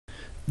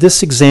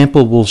This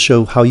example will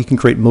show how you can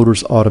create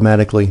motors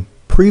automatically.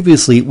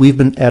 Previously, we've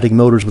been adding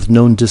motors with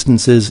known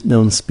distances,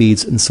 known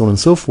speeds, and so on and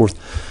so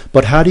forth.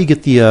 But how do you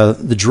get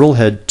the drill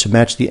head to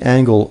match the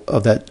angle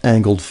of that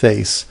angled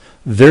face?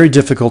 Very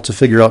difficult to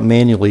figure out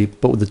manually,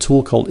 but with a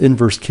tool called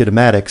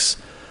InverseKinematics,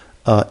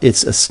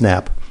 it's a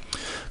snap.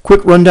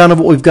 Quick rundown of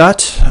what we've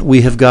got.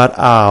 We have got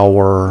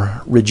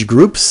our ridge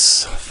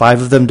groups,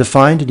 5 of them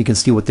defined, and you can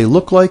see what they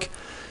look like.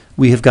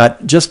 We have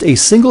got just a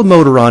single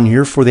motor on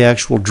here for the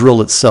actual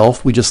drill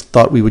itself. We just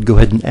thought we would go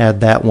ahead and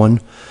add that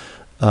one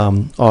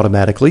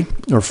automatically,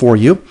 or for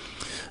you.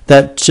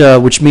 That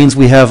which means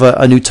we have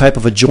a new type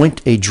of a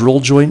joint, a drill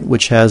joint,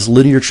 which has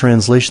linear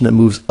translation that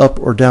moves up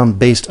or down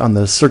based on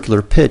the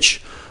circular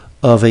pitch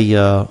of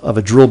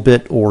a drill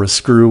bit or a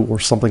screw or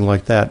something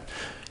like that.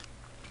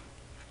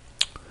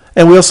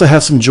 And we also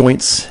have some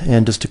joints,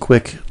 and just a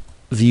quick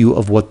view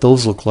of what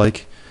those look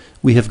like.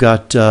 We have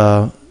got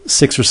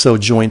 6 or so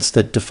joints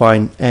that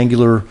define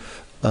angular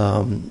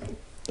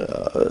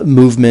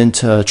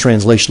movement,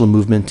 translational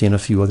movement, and a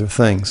few other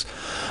things.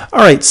 All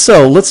right,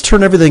 so let's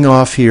turn everything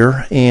off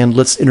here, and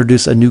let's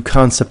introduce a new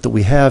concept that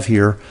we have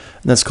here,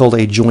 and that's called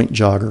a joint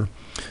jogger.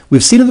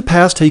 We've seen in the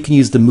past how you can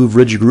use the move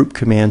ridge group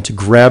command to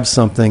grab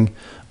something,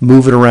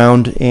 move it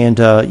around, and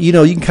you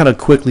can kind of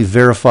quickly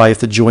verify if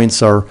the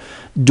joints are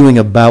doing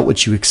about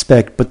what you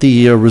expect, but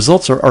the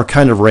results are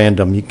kind of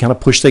random. You can kind of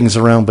push things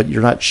around, but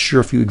you're not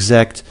sure if you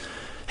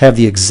have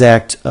the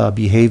exact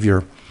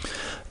behavior.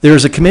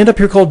 There's a command up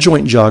here called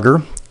joint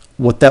jogger.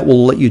 What that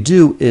will let you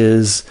do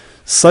is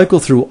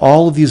cycle through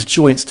all of these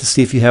joints to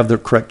see if you have the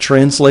correct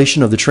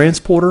translation of the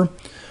transporter,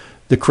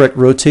 the correct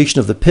rotation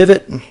of the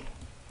pivot,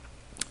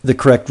 the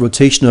correct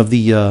rotation of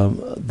the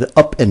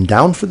up and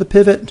down for the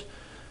pivot,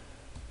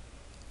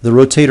 the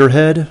rotator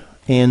head,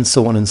 and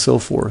so on and so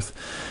forth.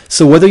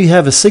 So whether you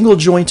have a single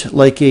joint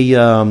like a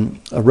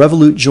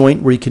revolute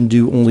joint where you can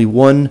do only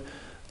one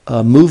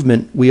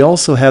movement, we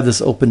also have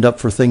this opened up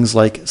for things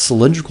like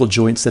cylindrical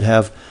joints that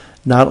have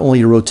not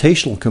only a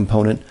rotational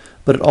component,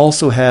 but it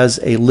also has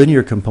a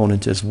linear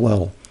component as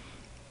well.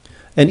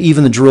 And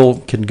even the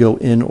drill can go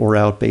in or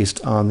out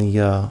based on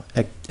the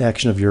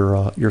action of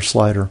your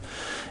slider.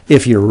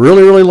 If you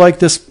really like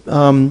this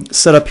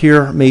setup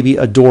here, maybe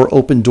a door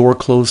open, door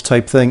closed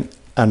type thing,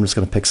 I'm just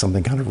going to pick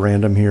something kind of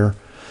random here.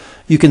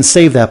 You can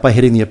save that by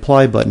hitting the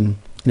apply button,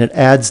 and it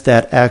adds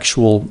that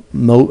actual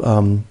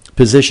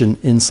position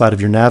inside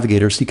of your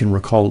navigator so you can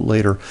recall it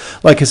later.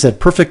 Like I said,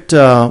 perfect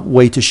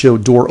way to show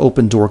door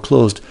open, door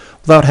closed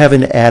without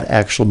having to add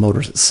actual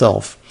motors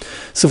itself.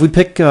 So if we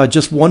pick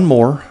just one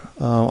more,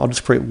 I'll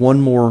just create one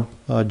more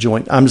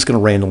joint. I'm just going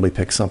to randomly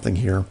pick something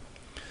here.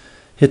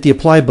 Hit the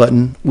apply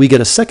button. We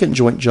get a second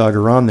joint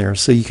jogger on there,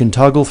 so you can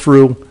toggle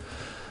through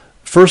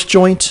first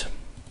joint,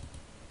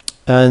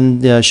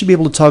 and should be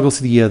able to toggle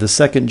through the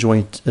second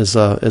joint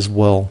as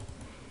well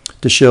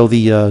to show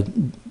the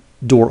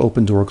door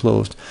open, door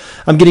closed.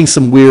 I'm getting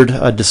some weird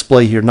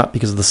display here, not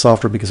because of the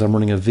software, because I'm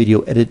running a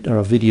video edit or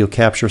a video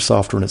capture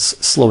software, and it's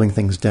slowing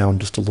things down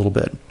just a little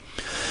bit.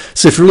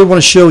 So if you really want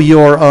to show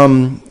your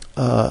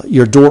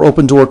door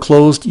open, door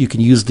closed, you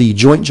can use the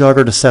joint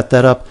jogger to set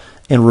that up,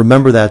 and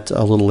remember that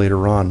a little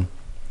later on.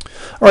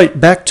 All right,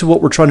 back to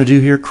what we're trying to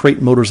do here: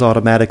 create motors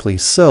automatically.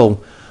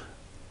 So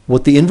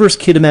what the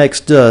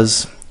InverseKinematics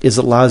does is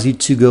it allows you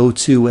to go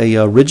to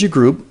a rigid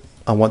group.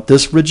 I want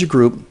this rigid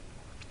group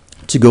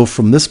to go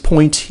from this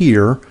point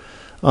here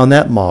on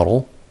that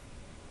model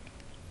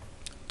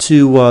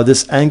to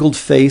this angled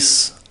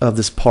face of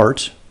this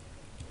part,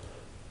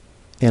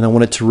 and I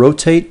want it to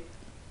rotate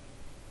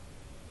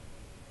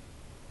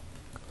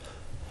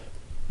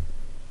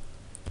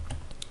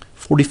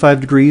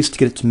 45 degrees to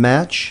get it to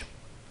match.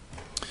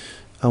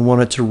 I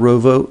want it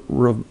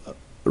to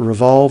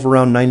revolve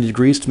around 90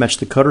 degrees to match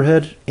the cutter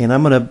head, and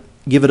I'm going to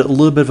give it a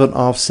little bit of an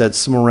offset,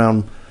 somewhere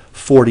around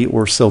 40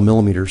 or so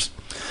millimeters.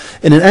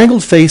 In an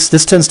angled face,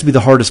 this tends to be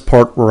the hardest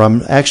part, where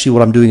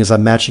what I'm doing is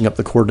I'm matching up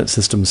the coordinate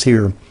systems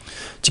here.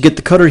 To get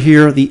the cutter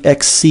here, the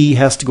XC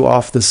has to go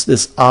off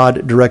this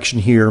odd direction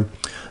here.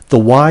 The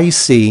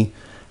YC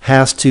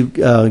has to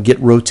get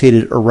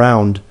rotated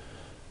around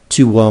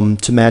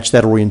to match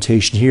that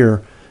orientation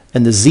here,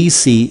 and the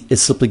ZC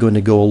is simply going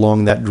to go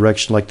along that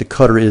direction like the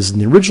cutter is in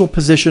the original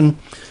position.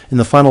 In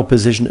the final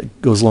position,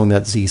 it goes along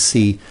that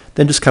ZC.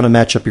 Then just kind of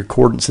match up your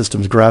coordinate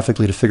systems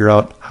graphically to figure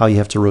out how you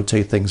have to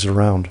rotate things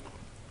around.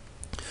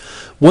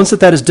 Once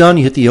that is done,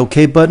 you hit the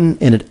OK button,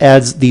 and it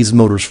adds these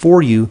motors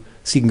for you,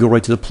 so you can go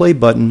right to the play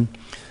button,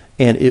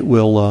 and it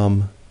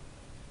will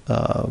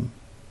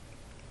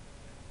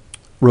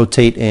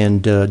rotate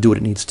and do what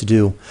it needs to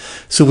do.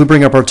 So if we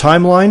bring up our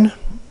timeline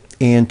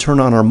and turn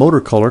on our motor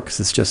color, because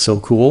it's just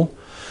so cool,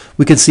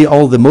 we can see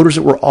all of the motors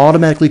that were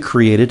automatically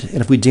created,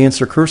 and if we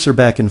dance our cursor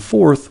back and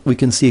forth, we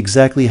can see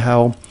exactly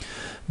how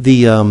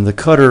the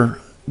cutter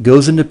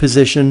goes into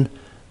position,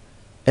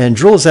 and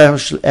drill is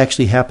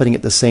actually happening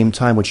at the same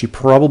time, which you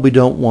probably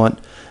don't want.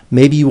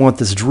 Maybe you want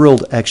this drill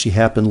to actually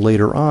happen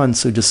later on,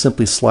 so just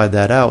simply slide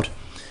that out.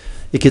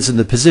 It gets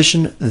into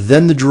position,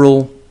 then the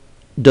drill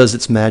does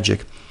its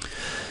magic.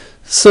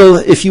 So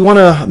if you want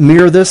to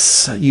mirror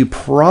this, you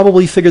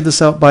probably figured this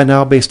out by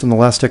now based on the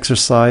last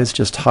exercise.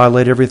 Just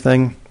highlight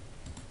everything,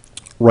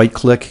 right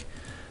click,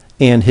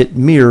 and hit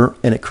mirror,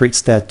 and it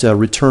creates that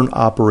return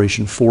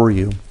operation for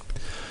you.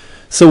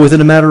 So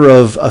within a matter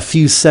of a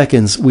few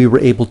seconds, we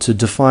were able to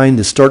define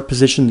the start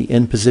position, the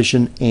end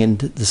position, and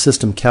the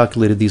system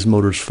calculated these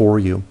motors for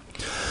you.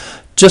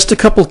 Just a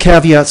couple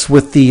caveats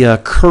with the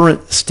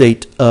current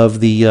state of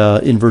the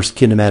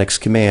InverseKinematics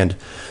command.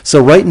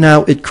 So right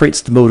now it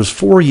creates the motors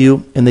for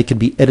you, and they can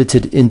be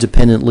edited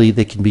independently,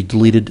 they can be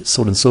deleted,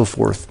 so on and so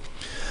forth.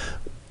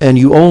 And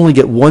you only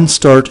get one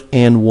start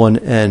and one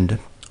end.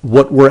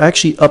 What we're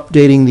actually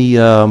updating the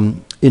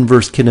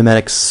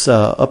InverseKinematics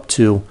up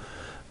to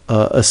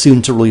a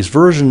soon-to-release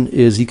version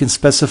is you can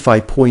specify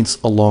points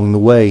along the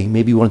way.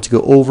 Maybe you want it to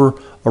go over,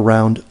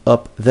 around,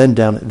 up, then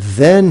down,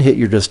 then hit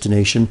your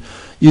destination.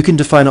 You can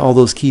define all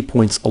those key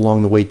points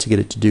along the way to get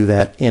it to do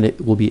that, and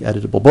it will be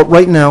editable. But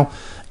right now,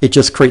 it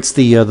just creates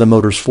the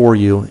motors for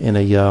you in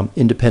a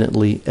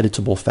independently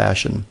editable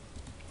fashion.